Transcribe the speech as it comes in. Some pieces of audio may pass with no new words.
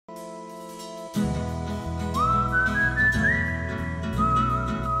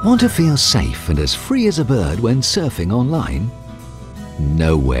Want to feel safe and as free as a bird when surfing online?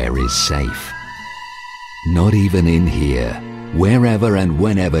 Nowhere is safe. Not even in here. Wherever and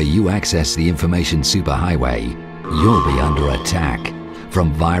whenever you access the information superhighway, you'll be under attack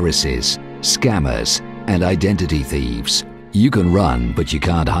from viruses, scammers, and identity thieves. You can run, but you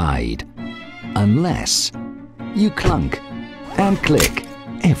can't hide. Unless you clunk and click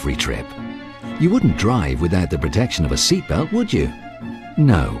every trip. You wouldn't drive without the protection of a seatbelt, would you?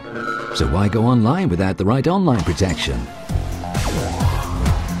 No. So why go online without the right online protection?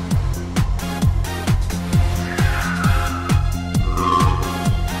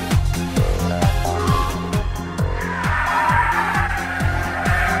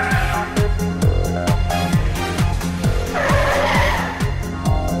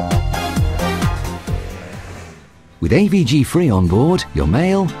 With AVG Free on board, your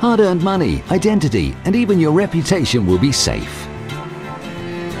mail, hard-earned money, identity, and even your reputation will be safe.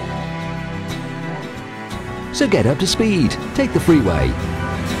 So get up to speed. Take the freeway.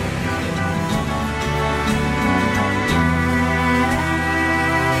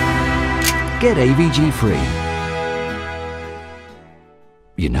 Get AVG Free.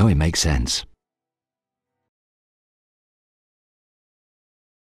 You know it makes sense.